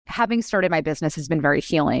having started my business has been very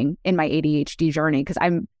healing in my ADHD journey because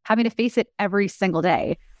I'm having to face it every single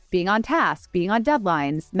day. Being on task, being on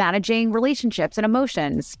deadlines, managing relationships and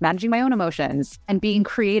emotions, managing my own emotions, and being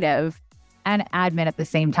creative and admin at the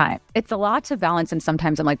same time. It's a lot to balance. And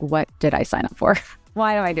sometimes I'm like, what did I sign up for?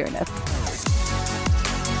 Why am I doing this?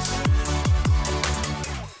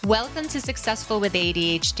 Welcome to Successful with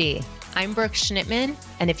ADHD. I'm Brooke Schnittman,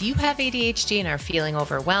 and if you have ADHD and are feeling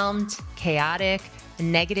overwhelmed, chaotic,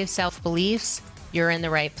 and negative self-beliefs, you're in the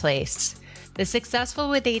right place. The Successful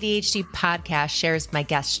with ADHD podcast shares my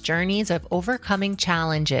guests' journeys of overcoming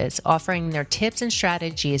challenges, offering their tips and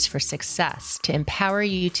strategies for success to empower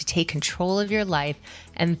you to take control of your life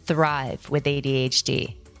and thrive with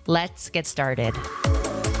ADHD. Let's get started.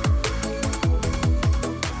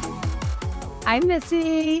 I'm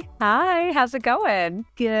Missy. Hi, how's it going?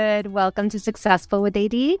 Good. Welcome to Successful with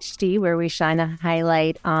ADHD, where we shine a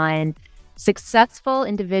highlight on successful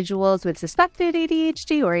individuals with suspected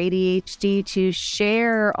ADHD or ADHD to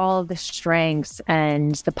share all of the strengths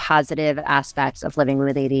and the positive aspects of living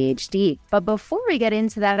with ADHD. But before we get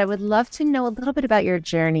into that, I would love to know a little bit about your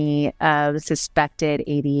journey of suspected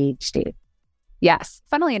ADHD. Yes.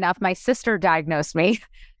 Funnily enough, my sister diagnosed me.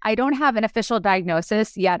 I don't have an official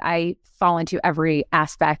diagnosis, yet I fall into every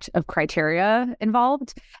aspect of criteria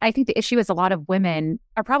involved. I think the issue is a lot of women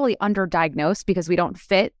are probably underdiagnosed because we don't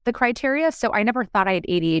fit the criteria. So I never thought I had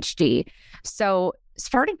ADHD. So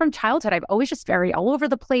starting from childhood, I've always just very all over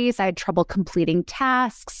the place. I had trouble completing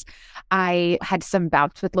tasks. I had some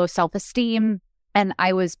bouts with low self-esteem, and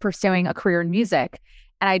I was pursuing a career in music.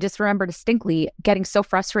 And I just remember distinctly getting so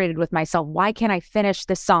frustrated with myself. Why can't I finish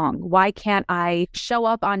this song? Why can't I show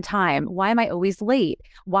up on time? Why am I always late?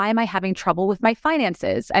 Why am I having trouble with my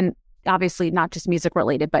finances? And obviously not just music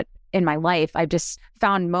related, but in my life, I've just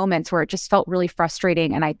found moments where it just felt really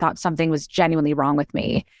frustrating. And I thought something was genuinely wrong with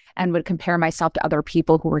me and would compare myself to other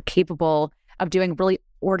people who were capable of doing really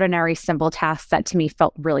ordinary, simple tasks that to me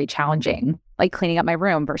felt really challenging, like cleaning up my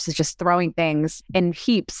room versus just throwing things in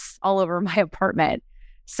heaps all over my apartment.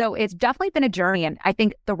 So it's definitely been a journey. And I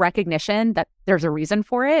think the recognition that there's a reason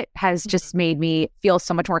for it has just made me feel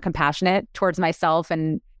so much more compassionate towards myself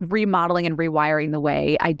and remodeling and rewiring the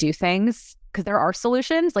way I do things. Because there are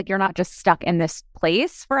solutions, like you're not just stuck in this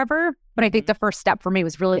place forever. But I think the first step for me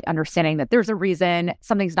was really understanding that there's a reason,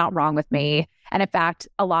 something's not wrong with me. And in fact,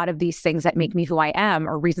 a lot of these things that make me who I am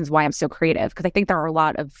are reasons why I'm so creative. Because I think there are a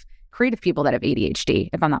lot of creative people that have ADHD,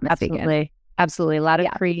 if I'm not mistaken. Absolutely. A lot of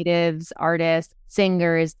creatives, artists,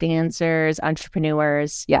 singers, dancers,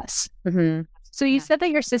 entrepreneurs. Yes. Mm-hmm. So you said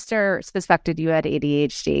that your sister suspected you had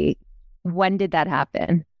ADHD. When did that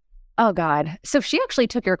happen? Oh, God. So she actually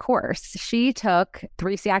took your course. She took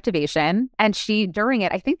 3C activation, and during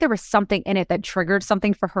it, I think there was something in it that triggered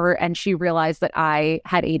something for her. And she realized that I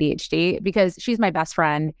had ADHD because she's my best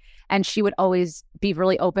friend. And she would always be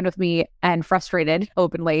really open with me and frustrated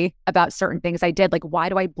openly about certain things I did. Like, why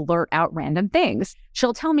do I blurt out random things?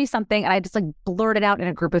 She'll tell me something and I just blurt it out in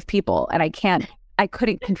a group of people, and I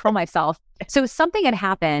couldn't control myself. So something had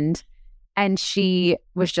happened and she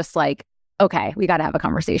was just like, okay, we got to have a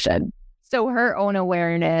conversation. So her own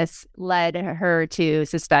awareness led her to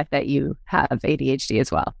suspect that you have ADHD as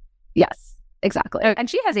well. Yes, exactly. Okay. And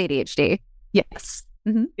she has ADHD. Yes.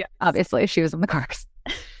 Mm-hmm. Yes. Obviously, she was in the course.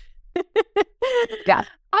 Yeah.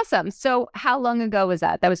 Awesome. So how long ago was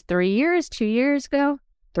that? That was 3 years, 2 years ago?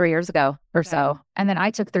 3 years ago or so. And then I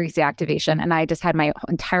took 3C activation and I just had my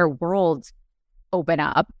entire world open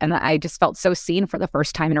up. And I just felt so seen for the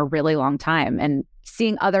first time in a really long time. And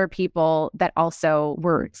seeing other people that also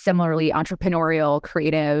were similarly entrepreneurial,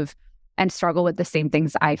 creative, and struggle with the same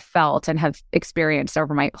things I felt and have experienced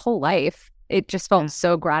over my whole life, it just felt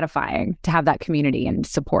so gratifying to have that community and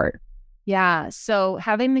support. Yeah. So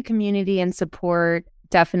having the community and support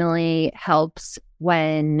definitely helps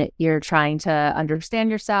when you're trying to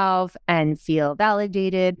understand yourself and feel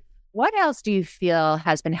validated. What else do you feel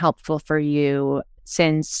has been helpful for you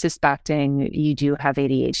since suspecting you do have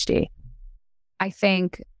ADHD? I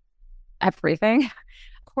think everything.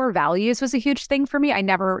 Core values was a huge thing for me. I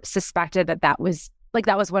never suspected that was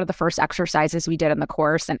one of the first exercises we did in the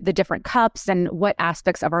course, and the different cups and what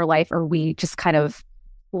aspects of our life are we just kind of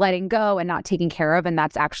letting go and not taking care of. And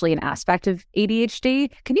that's actually an aspect of ADHD.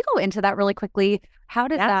 Can you go into that really quickly? How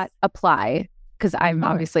does that apply? Because I'm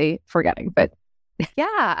obviously forgetting, but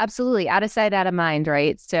yeah, absolutely. Out of sight, out of mind,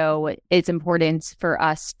 right? So it's important for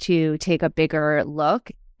us to take a bigger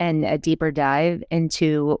look and a deeper dive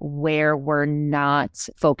into where we're not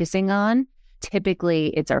focusing on. Typically,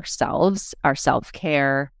 it's ourselves, our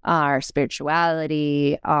self-care, our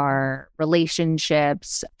spirituality, our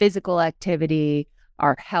relationships, physical activity,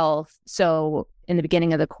 our health. So in the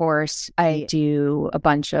beginning of the course, I do a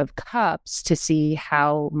bunch of cups to see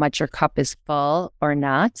how much your cup is full or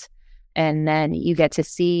not. And then you get to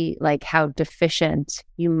see like how deficient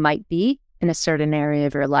you might be in a certain area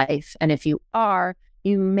of your life. And if you are,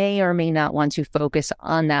 you may or may not want to focus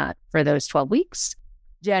on that for those 12 weeks.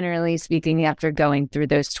 Generally speaking, after going through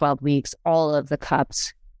those 12 weeks, all of the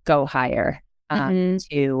cups go higher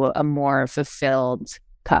to a more fulfilled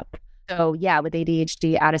cup. So yeah, with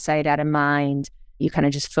ADHD, out of sight, out of mind, you kind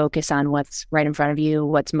of just focus on what's right in front of you,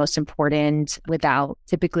 what's most important without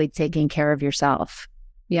typically taking care of yourself.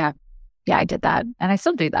 Yeah. Yeah, I did that. And I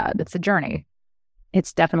still do that. It's a journey.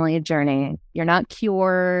 It's definitely a journey. You're not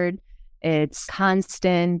cured. It's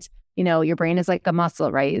constant. You know, your brain is like a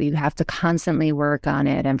muscle, right? You have to constantly work on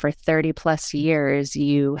it. And for 30 plus years,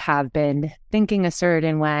 you have been thinking a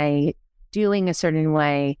certain way, doing a certain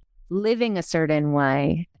way, living a certain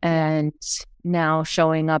way. And now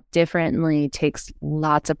showing up differently takes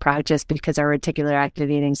lots of practice because our reticular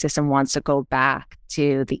activating system wants to go back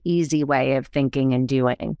to the easy way of thinking and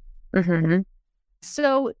doing.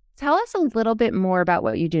 So tell us a little bit more about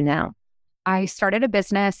what you do now. I started a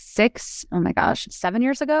business 7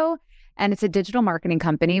 years ago. And it's a digital marketing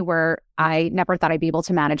company where I never thought I'd be able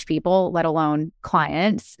to manage people, let alone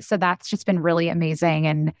clients. So that's just been really amazing.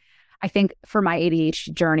 And I think for my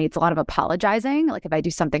ADHD journey, it's a lot of apologizing, like if I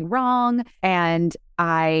do something wrong. And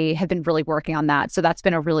I have been really working on that. So that's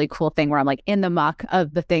been a really cool thing where I'm like in the muck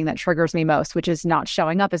of the thing that triggers me most, which is not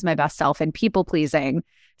showing up as my best self and people pleasing.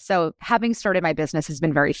 So having started my business has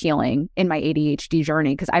been very healing in my ADHD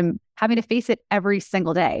journey because I'm having to face it every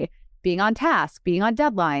single day, being on task, being on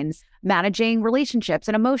deadlines, managing relationships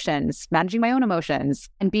and emotions, managing my own emotions,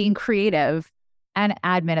 and being creative and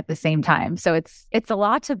admin at the same time. So it's a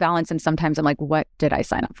lot to balance. And sometimes I'm like, what did I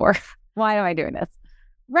sign up for? Why am I doing this?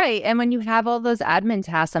 Right. And when you have all those admin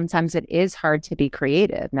tasks, sometimes it is hard to be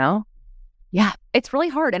creative, no? Yeah, it's really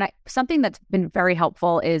hard. And something that's been very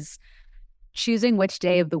helpful is choosing which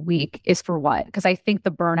day of the week is for what. Because I think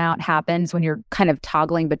the burnout happens when you're kind of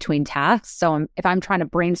toggling between tasks. So if I'm trying to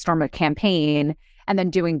brainstorm a campaign and then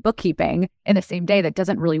doing bookkeeping in the same day, that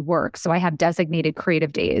doesn't really work. So I have designated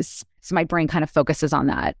creative days. So my brain kind of focuses on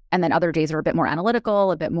that. And then other days are a bit more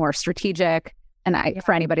analytical, a bit more strategic. And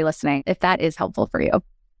for anybody listening, if that is helpful for you.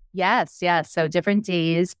 Yes. So different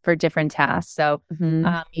days for different tasks. So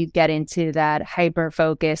you get into that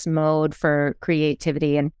hyper-focus mode for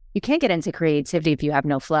creativity. And you can't get into creativity if you have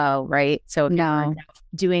no flow, right? So if you're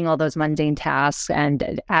doing all those mundane tasks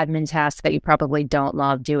and admin tasks that you probably don't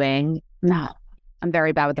love doing. No, I'm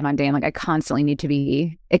very bad with the mundane. Like I constantly need to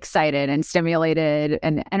be excited and stimulated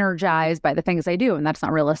and energized by the things I do. And that's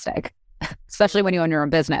not realistic, especially when you own your own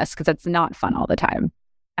business, because it's not fun all the time.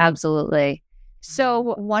 Absolutely.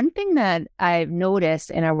 So one thing that I've noticed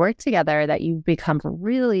in our work together that you've become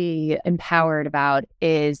really empowered about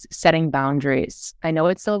is setting boundaries. I know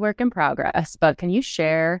it's still a work in progress, but can you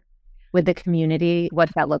share with the community what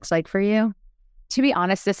that looks like for you? To be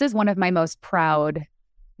honest, this is one of my most proud,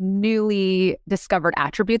 newly discovered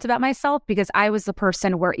attributes about myself, because I was the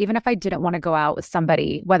person where even if I didn't want to go out with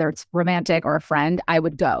somebody, whether it's romantic or a friend, I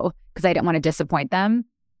would go because I didn't want to disappoint them.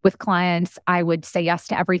 With clients, I would say yes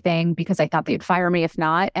to everything because I thought they'd fire me if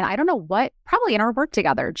not. And I don't know what, probably in our work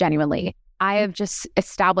together, genuinely, I have just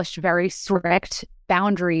established very strict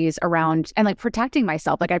boundaries around and like protecting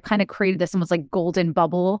myself. Like I've kind of created this almost like golden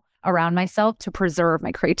bubble around myself to preserve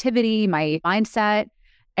my creativity, my mindset.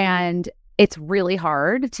 And it's really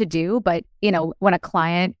hard to do. But, you know, when a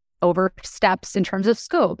client oversteps in terms of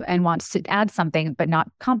scope and wants to add something but not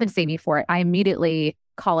compensate me for it, I immediately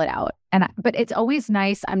call it out. But it's always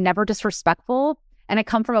nice. I'm never disrespectful. And I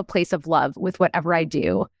come from a place of love with whatever I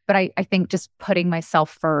do. But I think just putting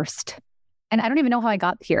myself first. And I don't even know how I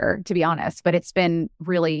got here, to be honest, but it's been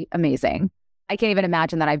really amazing. I can't even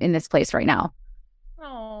imagine that I'm in this place right now.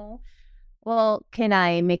 Oh, well, can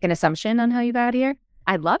I make an assumption on how you got here?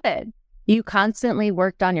 I love it. You constantly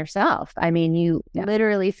worked on yourself. I mean, you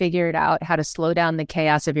literally figured out how to slow down the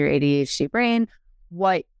chaos of your ADHD brain,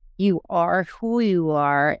 what you are, who you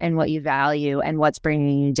are, and what you value, and what's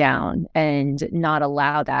bringing you down, and not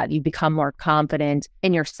allow that. You become more confident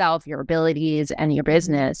in yourself, your abilities, and your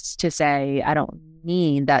business to say, I don't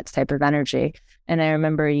need that type of energy. And I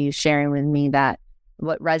remember you sharing with me that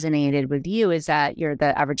what resonated with you is that you're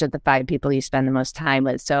the average of the 5 people you spend the most time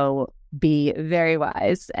with. So be very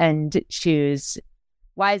wise and choose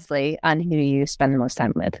wisely on who you spend the most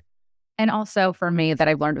time with. And also for me that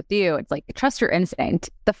I've learned with you, it's like trust your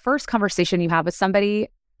instinct. The first conversation you have with somebody,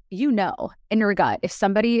 you know, in your gut, if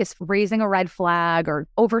somebody is raising a red flag or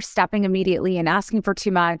overstepping immediately and asking for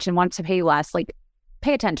too much and wants to pay less, like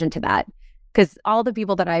pay attention to that. Because all the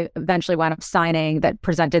people that I eventually wound up signing that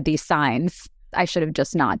presented these signs, I should have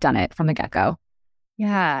just not done it from the get-go.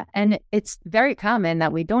 Yeah. And it's very common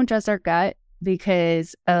that we don't trust our gut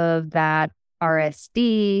because of that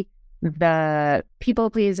RSD, the people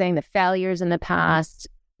pleasing, the failures in the past,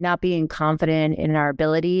 not being confident in our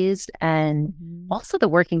abilities, and also the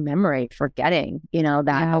working memory, forgetting,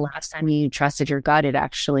 that the last time you trusted your gut, it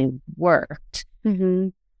actually worked.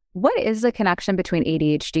 What is the connection between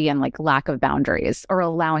ADHD and like lack of boundaries or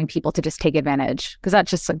allowing people to just take advantage? Because that's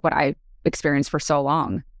just like what I experienced for so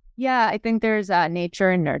long. Yeah, I think there's nature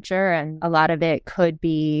and nurture, and a lot of it could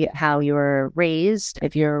be how you were raised.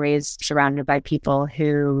 If you were raised surrounded by people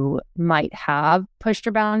who might have pushed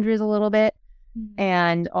your boundaries a little bit.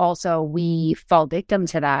 And also we fall victim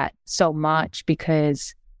to that so much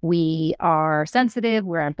because we are sensitive,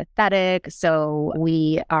 we're empathetic, so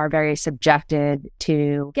we are very subjected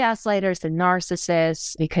to gaslighters and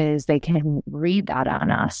narcissists because they can read that on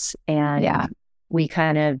us. And we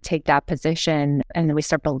kind of take that position and then we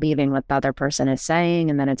start believing what the other person is saying,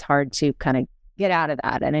 and then it's hard to kind of get out of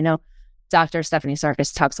that. And I know Dr. Stephanie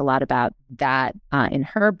Sarkis talks a lot about that in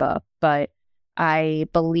her book, but I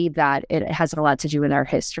believe that it has a lot to do with our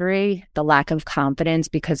history, the lack of confidence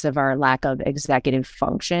because of our lack of executive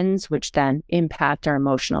functions, which then impact our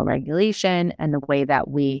emotional regulation and the way that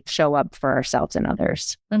we show up for ourselves and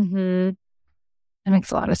others. That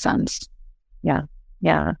makes a lot of sense. Yeah.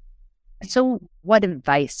 So what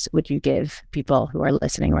advice would you give people who are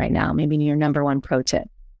listening right now? Maybe your number one pro tip.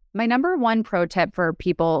 My number one pro tip for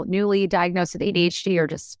people newly diagnosed with ADHD or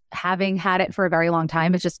just having had it for a very long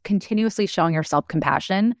time is just continuously showing yourself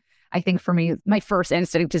compassion. I think for me, my first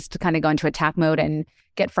instinct is to kind of go into attack mode and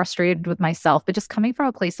get frustrated with myself, but just coming from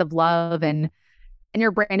a place of love and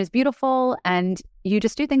your brain is beautiful and you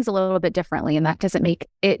just do things a little bit differently, and that doesn't make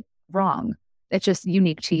it wrong. It's just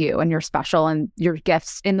unique to you and you're special, and your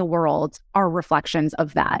gifts in the world are reflections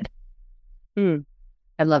of that.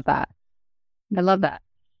 I love that.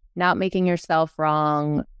 Not making yourself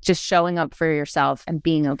wrong, just showing up for yourself and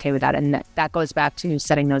being okay with that. And that goes back to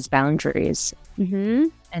setting those boundaries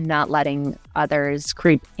and not letting others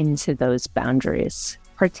creep into those boundaries.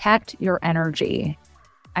 Protect your energy.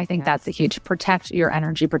 I think that's a huge, protect your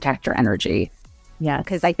energy. Yeah.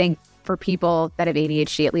 Because I think for people that have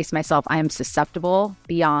ADHD, at least myself, I am susceptible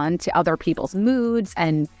beyond to other people's moods.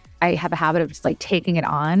 And I have a habit of just like taking it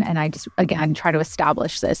on. And I just, again, try to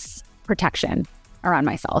establish this protection around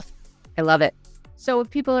myself. I love it. So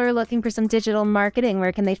if people are looking for some digital marketing,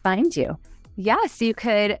 where can they find you? Yes, you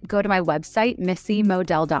could go to my website,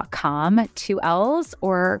 MissyModell.com, 2 L's,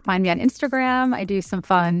 or find me on Instagram. I do some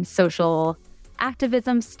fun social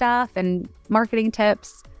activism stuff and marketing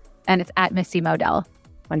tips, and it's at Missy Modell.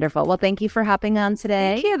 Wonderful. Well, thank you for hopping on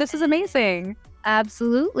today. Thank you. This is amazing.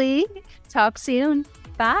 Absolutely. Talk soon.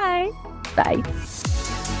 Bye. Bye.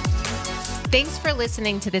 Thanks for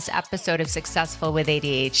listening to this episode of Successful with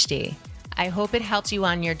ADHD. I hope it helped you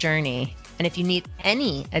on your journey. And if you need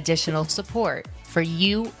any additional support for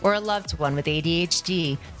you or a loved one with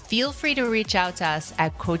ADHD, feel free to reach out to us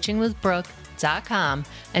at coachingwithbrooke.com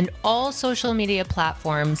and all social media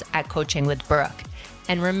platforms at Coaching with Brooke.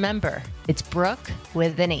 And remember, it's Brooke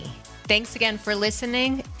with an E. Thanks again for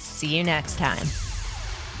listening. See you next time.